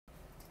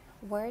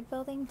Word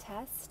building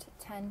test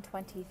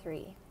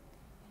 1023.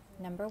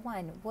 Number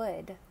 1,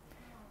 wood.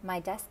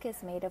 My desk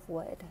is made of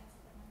wood.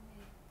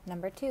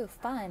 Number 2,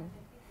 fun.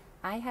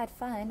 I had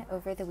fun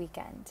over the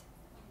weekend.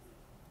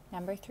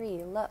 Number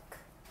 3, look.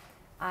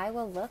 I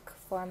will look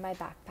for my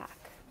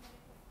backpack.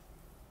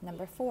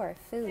 Number 4,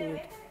 food.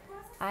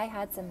 I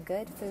had some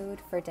good food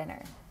for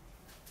dinner.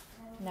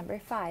 Number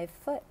 5,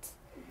 foot.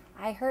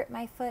 I hurt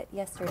my foot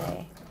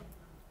yesterday.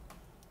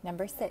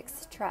 Number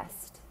 6,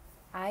 trust.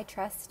 I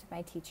trust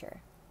my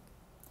teacher.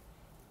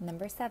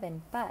 Number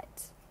 7,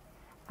 but.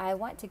 I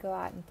want to go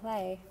out and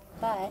play,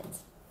 but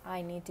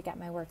I need to get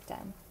my work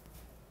done.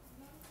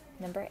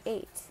 Number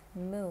 8,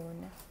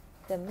 moon.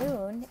 The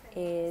moon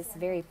is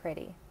very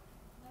pretty.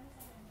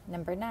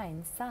 Number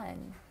 9,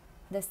 sun.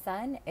 The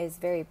sun is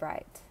very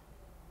bright.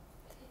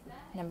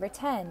 Number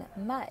 10,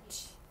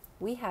 much.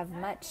 We have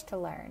much to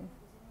learn.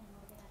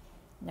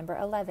 Number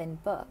 11,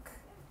 book.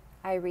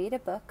 I read a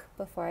book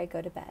before I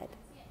go to bed.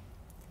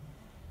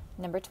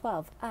 Number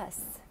 12,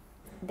 us.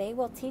 They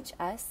will teach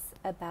us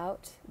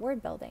about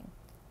word building.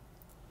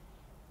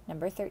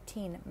 Number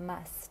 13,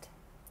 must.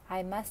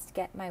 I must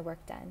get my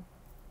work done.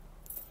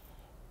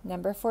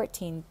 Number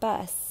 14,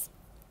 bus.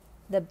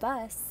 The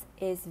bus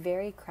is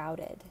very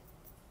crowded.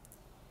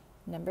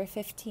 Number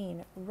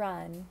 15,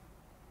 run.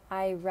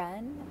 I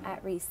run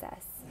at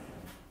recess.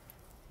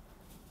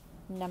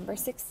 Number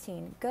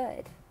 16,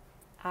 good.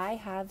 I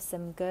have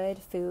some good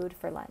food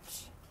for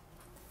lunch.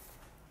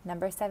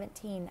 Number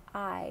 17,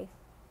 eye.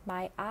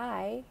 My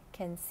eye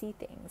can see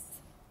things.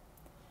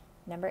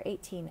 Number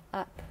 18,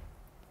 up.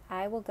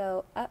 I will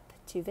go up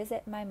to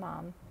visit my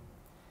mom.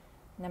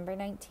 Number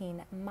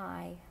 19,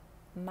 my.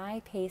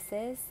 My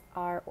paces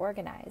are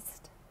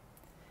organized.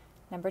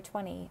 Number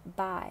 20,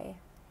 by.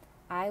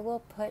 I will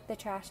put the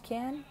trash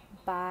can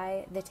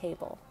by the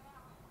table.